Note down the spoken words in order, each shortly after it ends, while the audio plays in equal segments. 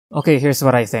Okay, here's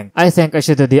what I think. I think I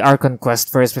should do the Archon quest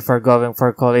first before going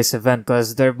for Colley's event,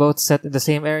 cause they're both set in the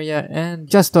same area, and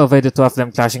just to avoid the two of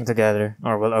them clashing together.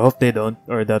 Or well, I hope they don't,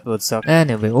 or that would suck.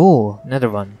 Anyway, oh, another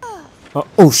one.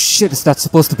 Oh shit, is that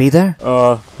supposed to be there?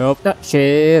 Nope.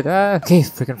 Shit. Okay,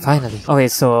 freaking finally. Okay,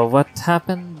 so what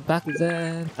happened back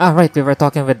then? Right, we were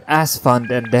talking with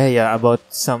Asfund and Deya about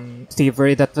some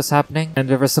thievery that was happening, and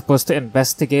we were supposed to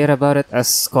investigate about it as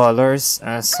scholars,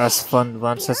 as Asfund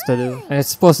wants us to do. And it's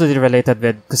supposedly related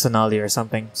with Kusanali or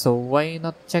something, so why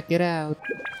not check it out?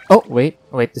 Oh, wait,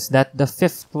 is that the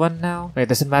 5th one now? Wait,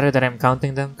 does it matter that I'm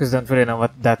counting them? Because I don't really know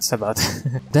what that's about.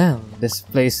 Damn, this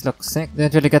place looks sick.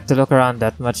 Didn't really get to look around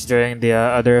that much during the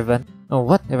other event. Oh,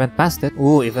 what? I went past it.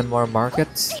 Ooh, even more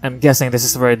markets. I'm guessing this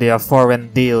is where the foreign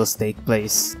deals take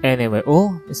place. Anyway,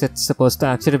 oh, is it supposed to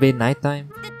actually be nighttime?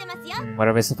 What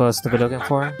are we supposed to be looking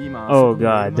for? Oh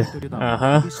god.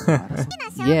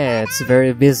 Yeah, it's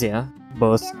very busy, huh?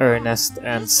 Both earnest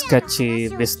and sketchy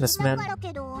businessmen.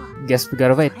 Guess we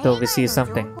gotta wait till we see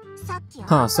something.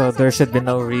 Huh, so there should be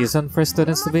no reason for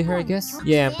students to be here, I guess?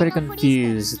 Yeah, I'm pretty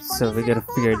confused, so we gotta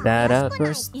figure that out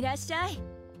first.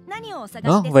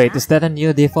 Oh, wait, is that a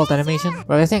new default animation?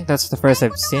 Well, I think that's the first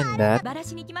I've seen that.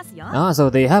 So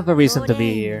they have a reason to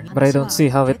be here. But I don't see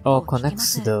how it all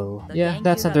connects though. Yeah,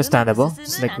 that's understandable,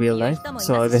 just like real life.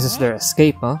 So this is their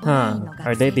escape, huh?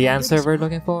 Are they the answer we're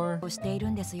looking for?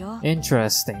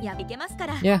 Interesting.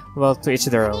 Yeah, well, to each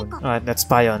their own. Alright, let's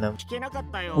spy on them.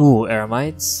 Ooh,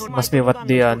 eremites? Must be what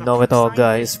the know-it-all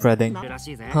guy is spreading.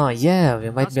 Yeah, we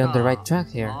might be on the right track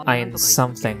here. Ayn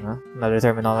something, huh? Another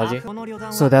terminology.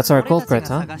 So that's our culprit,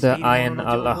 huh? The Ayn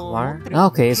al-Ahmar?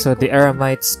 Okay, so the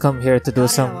eremites come here to do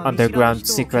some underground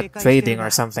secret trading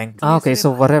or something. Okay, so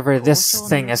whatever this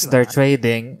thing is they're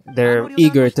trading, they're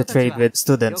eager to trade with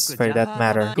students for that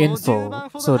matter. Info.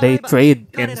 So they trade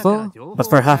info? But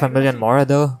for 500,000 more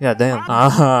though? Yeah,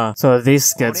 damn. So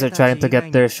these kids are trying to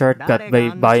get their shortcut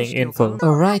by buying info.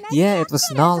 Alright, yeah, it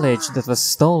was knowledge that was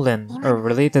stolen or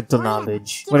related to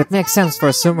knowledge. Well, it makes sense for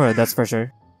Sumeru, that's for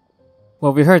sure.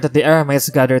 Well, we heard that the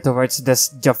eremites gathered towards this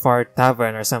Jafar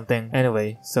tavern or something.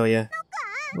 Anyway, so yeah.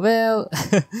 Well,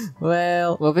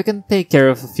 well, we can take care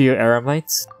of a few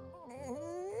eremites.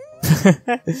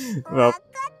 Well,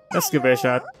 let's give it a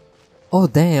shot. Oh,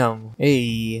 damn.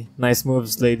 Hey, nice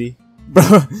moves, lady. Bro,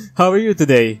 how are you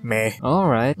today? Meh.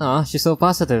 Alright. Aw, she's so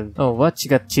positive. Oh, what? She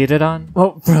got cheated on?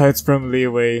 Oh, bro, it's from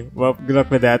Leeway. Well, good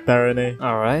luck with that, Tarane.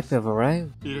 Alright, we've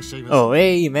arrived. Oh,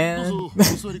 hey, man.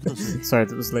 Sorry,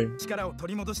 that was lame.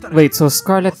 Wait, so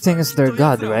Scarlet Thing is their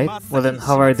god, right? Well, then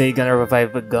how are they gonna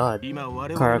revive a god?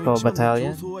 Caracal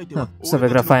Battalion? Huh. So we're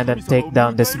gonna find and take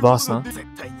down this boss, huh?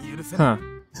 Huh.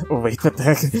 Oh wait, what the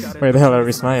heck? Why the hell are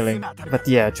we smiling? But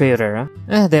yeah, traitor,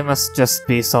 huh? They must just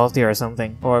be salty or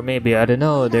something. Or maybe, I don't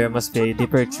know, there must be a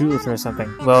deeper truth or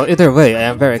something. Well, either way, I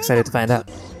am very excited to find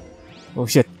out. Oh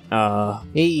shit.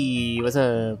 Hey, what's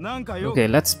up? Okay,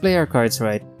 let's play our cards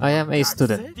right. I am a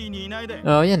student.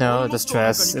 Oh, you know, the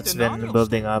stress, it's been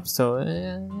building up, so...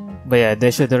 But yeah,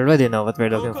 they should already know what we're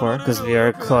looking for, because we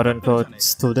are quote-unquote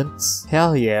students.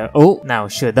 Hell yeah. Oh, now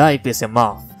should I piss him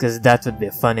off? Because that would be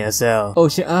funny as hell. Oh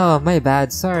shit, oh, my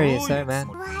bad, sorry man.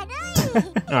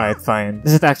 Alright, fine.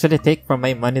 Does it actually take from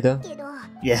my money though?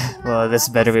 Yeah, well, this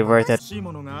better be worth it.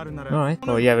 Alright,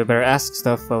 oh yeah, we better ask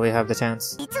stuff while we have the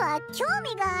chance.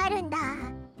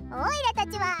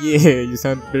 Yeah, you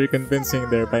sound very convincing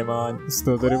there, Paimon. It's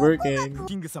totally working.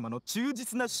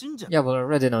 Yeah, we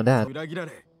already know that.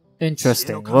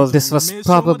 Interesting. Well, this was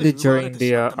probably during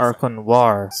the Archon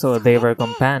War, so they were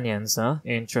companions, huh?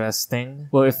 Interesting.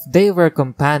 Well, if they were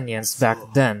companions back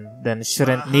then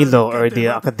shouldn't Nilo or the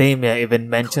Academia even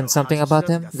mention something about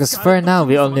him? Because for now,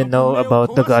 we only know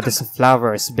about the goddess of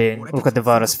flowers being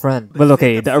Ukadevara's friend. Well,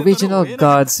 okay, the original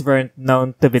gods weren't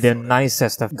known to be the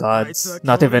nicest of gods,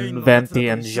 not even Venti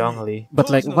and Zhongli.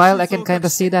 But like, while I can kinda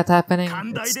see that happening,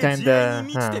 it's kinda,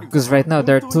 because right now,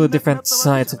 there are two different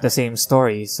sides of the same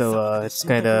story, so it's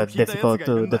kinda difficult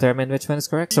to determine which one is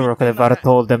correct. So Ukadevara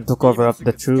told them to cover up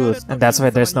the truth, and that's why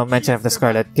there's no mention of the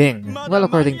Scarlet King. Well,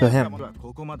 according to him.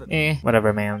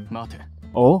 Whatever, man.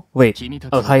 Oh, wait.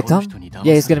 Al-Haitam?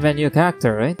 Yeah, he's gonna be a new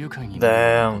character, right?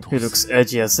 Damn, he looks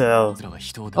edgy as hell.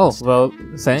 Oh, well,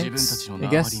 thanks, I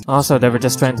guess. Also, they were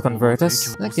just trying to convert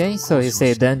us? Okay, so he's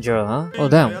a danger, huh? Oh,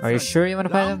 damn, are you sure you wanna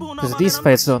fight him? Because these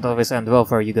fights don't always end well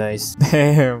for you guys.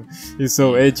 Damn, he's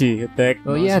so edgy, heck.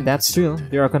 Oh yeah, that's true.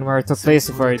 The Archon War took place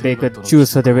before they could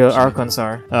choose who the real Archons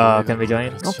are. Can we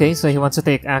join? Okay, so he wants to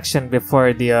take action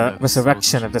before the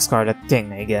resurrection of the Scarlet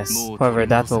King, I guess. However,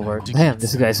 that will work. Damn,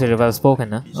 this guy's really well spoken.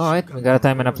 Alright, we got a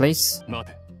time and a place.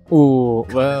 Ooh,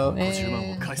 well,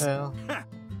 well.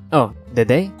 Oh, did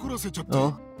they?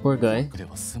 Oh, poor guy.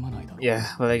 Yeah,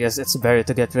 well I guess it's better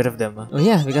to get rid of them. Oh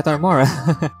yeah, we got our Mora.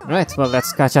 Right, well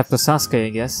let's catch up to Sasuke I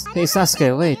guess. Hey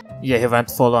Sasuke, wait. Yeah, he went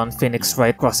full on Phoenix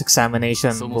Wright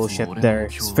cross-examination bullshit there.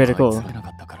 It's pretty cool.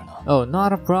 Oh,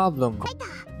 not a problem.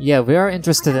 Yeah, we are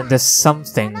interested in this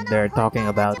something they're talking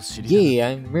about. Yeah,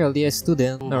 I'm merely a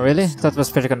student. No, really? That was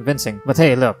pretty convincing. But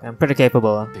hey, look, I'm pretty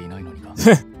capable.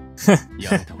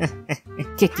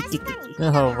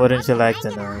 Oh, wouldn't you like to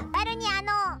know?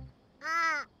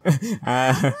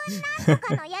 It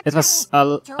was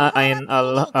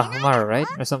Ahmar, right?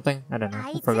 Or something? I don't know.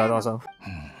 I forgot also.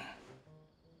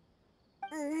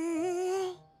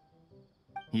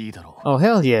 Oh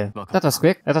hell yeah, that was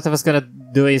quick. I thought I was gonna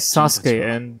do a Sasuke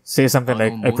and say something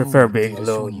like, I prefer being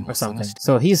alone or something.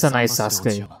 So he's a nice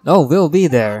Sasuke. Oh, we'll be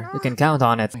there. You can count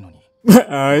on it.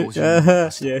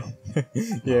 Yeah.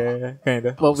 Yeah,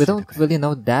 kinda. Well, we don't really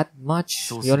know that much.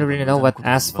 We only really know what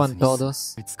Aspen told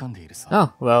us.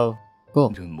 Oh, well,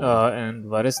 cool. And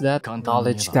what is that?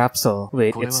 Knowledge capsule.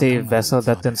 Wait, it's a vessel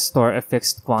that can store a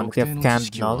fixed quantity of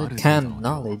canned knowledge? Canned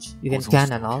knowledge? You can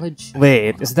can a knowledge?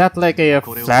 Wait, is that like a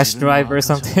flash drive or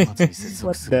something?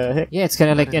 What the heck? Yeah, it's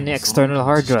kinda like an external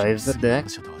hard drive. What the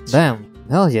heck? Damn.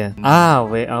 Hell yeah. Ah,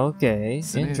 wait, okay.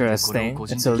 Interesting.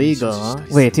 It's illegal, huh?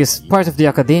 Wait, he's part of the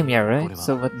academia, right?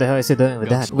 So what the hell is he doing with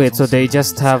that? Wait, so they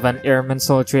just have an airman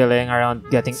soldier laying around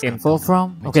getting info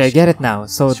from? Okay, I get it now.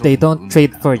 So they don't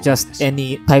trade for just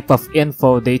any type of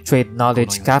info, they trade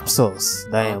knowledge capsules.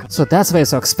 Damn. So that's why it's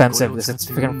so expensive, because it's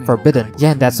freaking forbidden.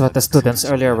 Yeah, and that's what the students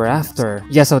earlier were after.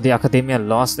 Yeah, so the academia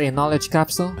lost a knowledge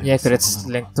capsule? Yeah, because it's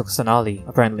linked to Sonali,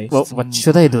 apparently. Well, what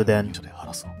should I do then?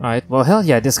 Alright, well hell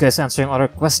yeah, this guy's answering all our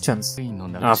questions.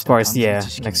 Of course, yeah,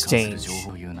 an exchange.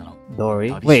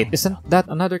 Dori. Wait, isn't that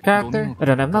another character? I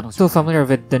don't know, I'm not too familiar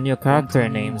with the new character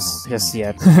names just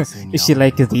yet. Is she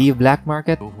like the black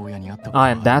market? Ah,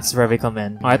 and that's where we come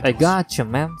in. Alright, I got you,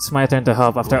 man. It's my turn to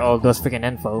help after all those freaking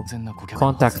info.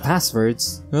 Contact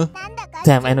passwords? Huh?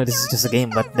 Damn, I know this is just a game,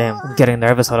 but damn, I'm getting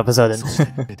nervous all of a sudden.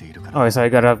 Alright, so I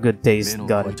gotta have good taste.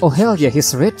 Got it. Oh hell yeah,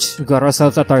 he's rich! We got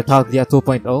ourselves a Tartaglia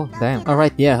 2.0. Damn.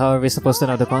 Alright, yeah, how are we supposed to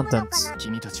know the contents?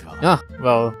 Ah,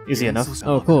 well, easy enough.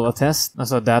 Oh cool, a test?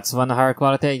 So that's one higher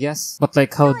quality, I guess? But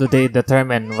like, how do they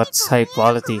determine what's high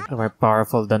quality? The more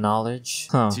powerful the knowledge?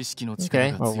 Huh.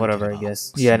 Okay, well whatever, I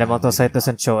guess. Yeah, the motto site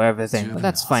doesn't show everything, but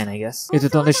that's fine, I guess. It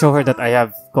would only show her that I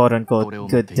have quote-unquote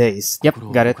good taste. Yep,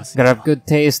 got it. Gotta have good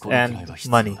taste and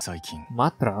money.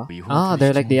 Matra? Ah,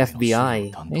 they're like the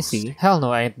FBI. I see. Hell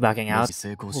no, I ain't backing out.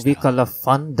 We call a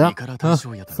funduck? Huh?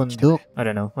 Funduk? I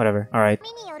don't know, whatever. Alright.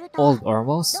 Old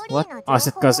Ormos? What? Oh, is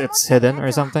it cause it's hidden or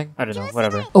something? I don't know,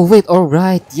 whatever. Oh wait,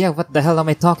 alright, yeah, what the hell am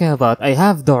I talking about? I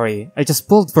have Dori. I just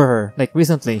pulled for her, like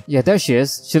recently. Yeah, there she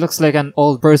is. She looks like an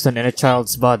old person in a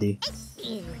child's body.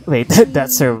 Wait,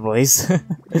 that's her voice.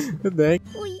 What the heck?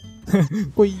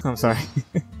 I'm sorry.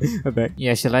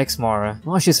 Yeah, she likes Mora.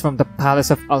 Oh, she's from the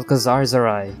Palace of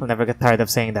Alcazarzarai. I'll never get tired of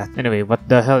saying that. Anyway, what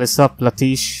the hell is up,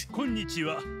 Latish?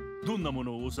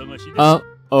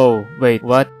 Oh, wait,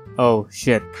 what? Oh,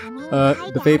 shit.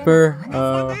 The paper,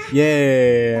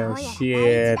 yeah,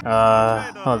 shit.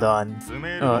 Hold on.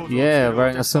 Oh, yeah,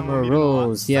 wearing a summer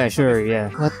rose. Yeah, sure, yeah.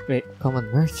 What? Wait, common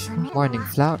merch? Morning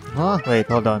flower? Huh? Wait,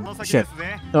 hold on. Shit.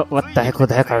 Oh, what the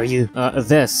heck are you?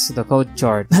 This, the code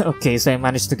chart. Okay, so I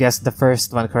managed to guess the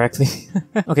first one correctly.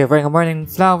 Okay, wearing a morning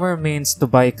flower means to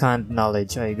buy canned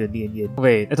knowledge. Oh, good.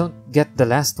 Wait, I don't get the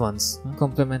last ones.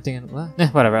 Complimenting and what?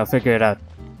 Whatever, I'll figure it out.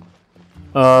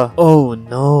 Oh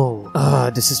no.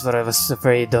 This is what I was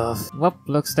afraid of. Well,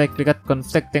 looks like we got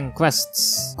conflicting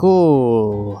quests.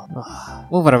 Cool.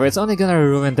 Well, whatever, it's only gonna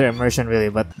ruin their immersion really,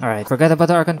 but alright. Forget about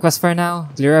the Archon quest for now.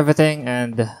 Clear everything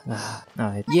and...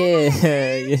 alright. Yeah.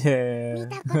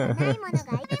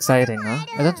 Exciting, huh?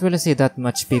 I don't really see that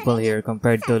much people here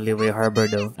compared to Liyue Harbor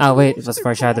though. Ah wait, it was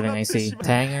foreshadowing, I see.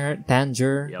 Tanger.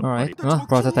 Alright.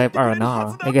 Prototype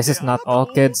Aranara. I guess it's not all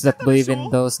kids that believe in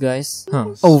those guys.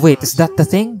 Huh. Oh wait, is that the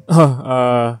thing?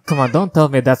 Come on, don't tell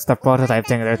me that's the prototype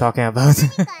thing they're talking about.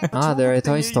 Ah, they're a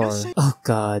toy store. Oh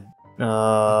god.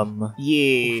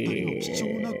 Yeah.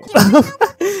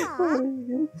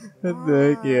 What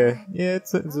the heck, yeah,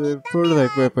 it's a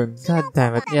prototype weapon. God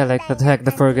damn it. Yeah, like, what the heck,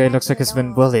 the poor guy looks like he's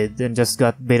been bullied and just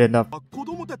got beaten up.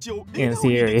 In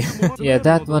theory. Yeah,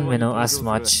 that one we know as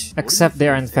much. Except they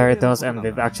are in fairy tales and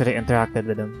we've actually interacted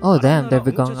with them. Oh damn, they've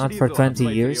been going out for 20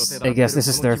 years. I guess this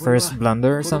is their first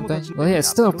blunder or something. Well yeah, it's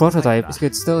still a prototype. You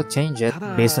could still change it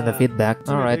based on the feedback.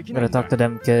 Alright, gotta talk to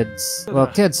them kids. Well,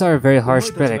 kids are very harsh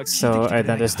critics, so I'd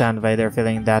understand why they're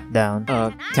feeling that down.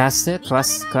 Cast it?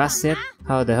 Class it?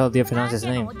 How the hell do you pronounce his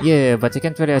name? Yeah, but you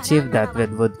can't really achieve that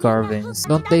with wood carvings.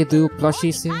 Don't they do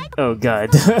plushies here? Oh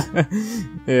god.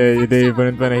 Yeah, they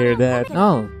wouldn't wanna hear that.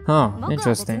 Oh, huh,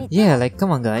 interesting. Yeah, like,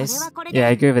 come on guys. Yeah,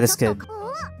 I agree with this kid.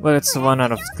 Well, it's 1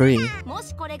 out of 3.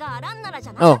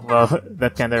 Oh, well,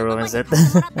 that kinda ruins it.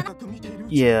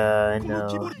 Yeah, I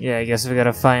know. Yeah, I guess we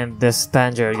gotta find this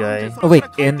Tanger guy. Oh wait,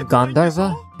 in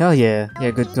Gandharva? Hell yeah.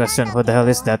 Yeah, good question. Who the hell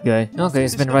is that guy? Okay,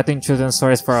 he's been writing children's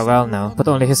stories for a while now, but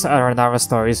only his Aranara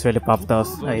stories really popped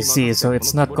off. I see, so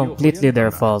it's not completely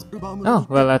their fault. Oh,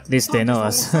 well, at least they know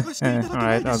us.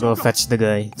 Alright, I'll go fetch the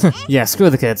guy. Yeah, screw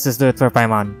the kids, let's do it for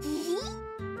Paimon.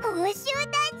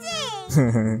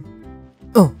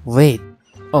 Oh, wait.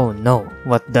 Oh no,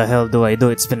 what the hell do I do?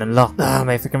 It's been unlocked. Ah,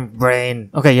 my freaking brain.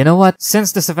 Okay, you know what?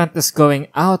 Since this event is going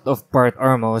out of Port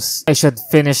Ormos, I should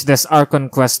finish this Archon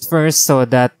quest first so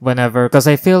that whenever... Because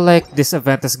I feel like this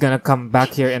event is gonna come back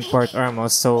here in Port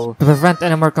Ormos, so to prevent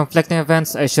any more conflicting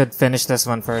events, I should finish this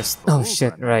one first. Oh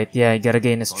shit, right, yeah, I gotta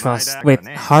gain his trust. Wait,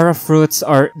 Hara fruits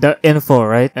are the info,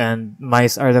 right? And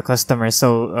mice are the customers,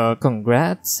 so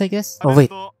congrats, I guess? Oh wait,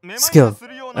 skill.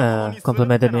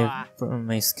 Complimented me for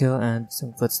my skill and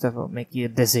some footsteps will make you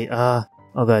dizzy. Oh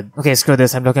god. Okay, screw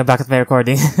this. I'm looking back at my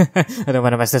recording. I don't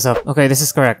want to mess this up. Okay, this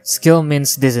is correct. Skill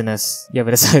means dizziness. Yeah,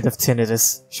 with a side of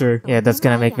tinnitus. Sure. Yeah, that's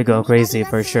gonna make me go crazy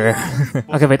for sure.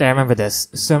 Okay, wait, I remember this.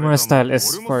 Summer style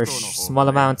is for small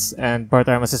amounts and Port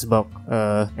Ormos is bulk.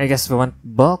 I guess we want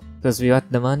bulk because we want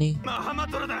the money.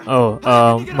 Oh,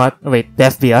 what? Wait, the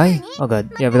FBI? Oh god.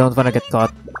 Yeah, we don't want to get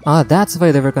caught. Ah, that's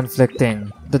why they were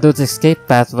conflicting. The dude's escape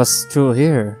path was through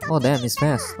here. Oh damn, he's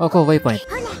fast. Oh cool, waypoint.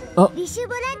 Oh!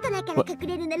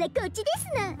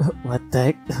 What the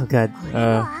heck? Oh god.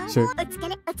 Sure.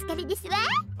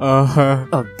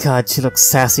 Oh god, she looks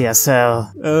sassy as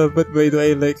hell. But why do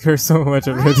I like her so much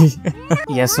already?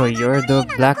 Yeah, so you're the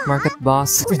black market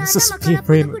boss? Princess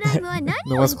P-Brain.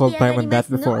 No one's called Paimon that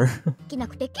before.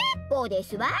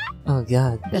 Oh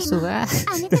god.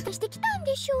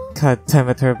 God damn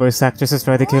it, her voice actress is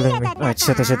already killing me. Oh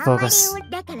shit, I should focus. Help.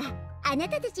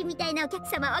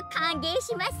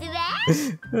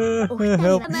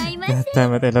 God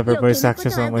damn it, I love her voice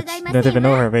actress so much. Don't even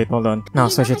know her. Wait, hold on. No,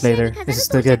 search it later. This is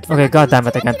too good. Okay, god damn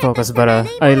it, I can't focus, but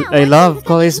I love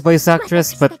Kolei's voice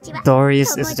actress, but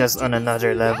Dori's is just on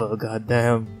another level, god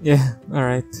damn. Yeah,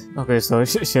 alright. Okay, so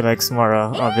she likes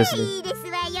Mora, obviously.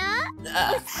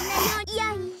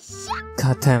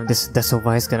 God damn, that's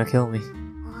why is gonna kill me.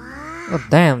 Oh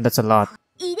damn, that's a lot.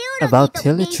 About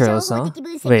Hilly Trails, huh?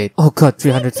 Wait, oh god,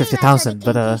 350,000,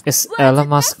 but is Ella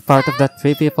Musk part of that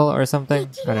 3 people or something?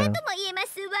 I don't know.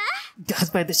 God,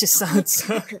 why does she sound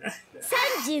so...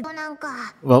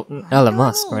 Well, Ella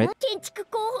Musk, right?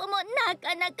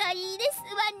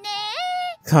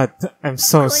 God, I'm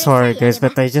so sorry guys,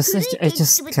 but I just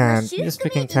can't. I just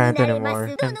freaking can't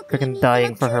anymore. I'm freaking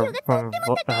dying for her from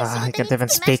I can't even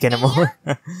speak anymore.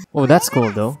 Oh, that's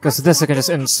cool though. Because this you can just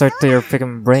insert to your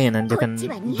freaking brain and you can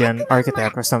be an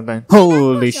architect or something.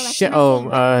 Holy shit,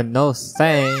 oh, no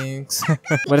thanks.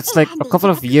 But it's like a couple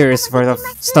of years worth of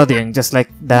studying just like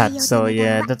that, so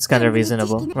yeah, that's kinda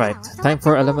reasonable. Right, time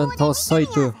for Elemental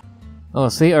Soitu. Oh,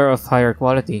 3 are of higher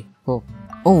quality. Cool.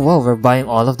 Oh wow, we're buying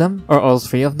all of them? Or all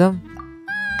 3 of them?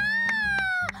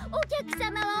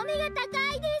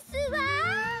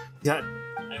 God,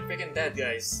 I'm freaking dead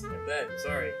guys. I'm dead,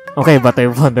 sorry. Okay, but I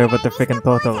wonder what the freaking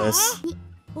total is.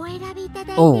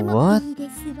 Oh, what?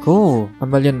 Cool. 1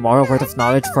 million more worth of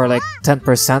knowledge for like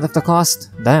 10% of the cost?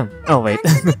 Damn. Oh wait.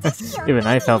 Even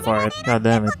I fell for it. God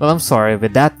damn it. Well, I'm sorry.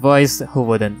 With that voice, who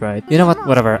wouldn't, right? You know what?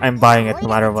 Whatever. I'm buying it no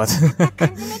matter what.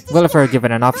 Well, if we're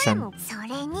given an option.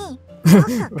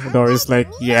 Dori's like,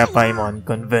 yeah, Paimon,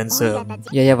 convince him.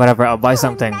 Yeah, whatever, I'll buy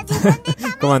something.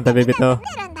 Come on, tabibito.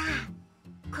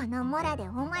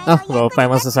 Oh, well,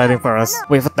 Paimon's deciding for us.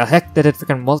 Wait, what the heck? Did it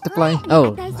freaking multiply?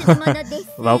 Oh.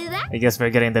 Well, I guess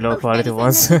we're getting the low quality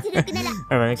ones. I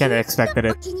mean, I kinda expected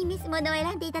it.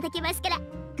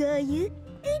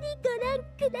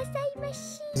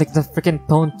 Like the freaking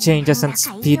tone changes and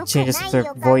speed changes of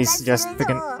their voice just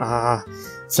freaking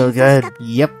so good.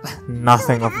 Yep,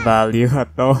 nothing of value at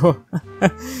all.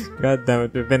 God damn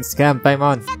it, we've been scammed,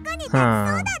 Paimon.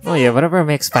 Huh. Oh yeah, whatever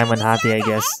makes Paimon happy, I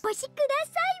guess.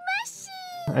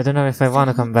 I don't know if I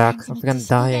wanna come back. I'm freaking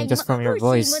dying just from your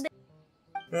voice.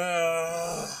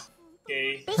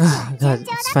 Okay. God,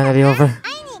 it's finally over.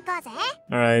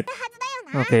 Alright.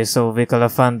 Okay, so we call a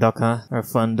Funduk, huh? Or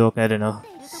Funduk, I don't know.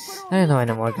 I don't know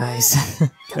anymore, guys.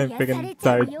 I'm freaking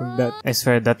tired from that. I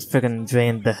swear that freaking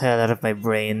drained the hell out of my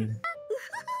brain.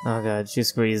 Oh god,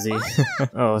 she's crazy.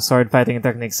 Oh, sword fighting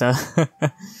techniques, huh?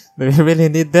 Do we really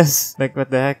need this? Like, what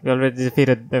the heck? We already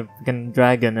defeated the freaking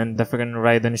dragon and the freaking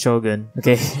Raiden Shogun.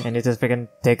 Okay, I need to freaking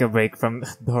take a break from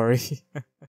Dori.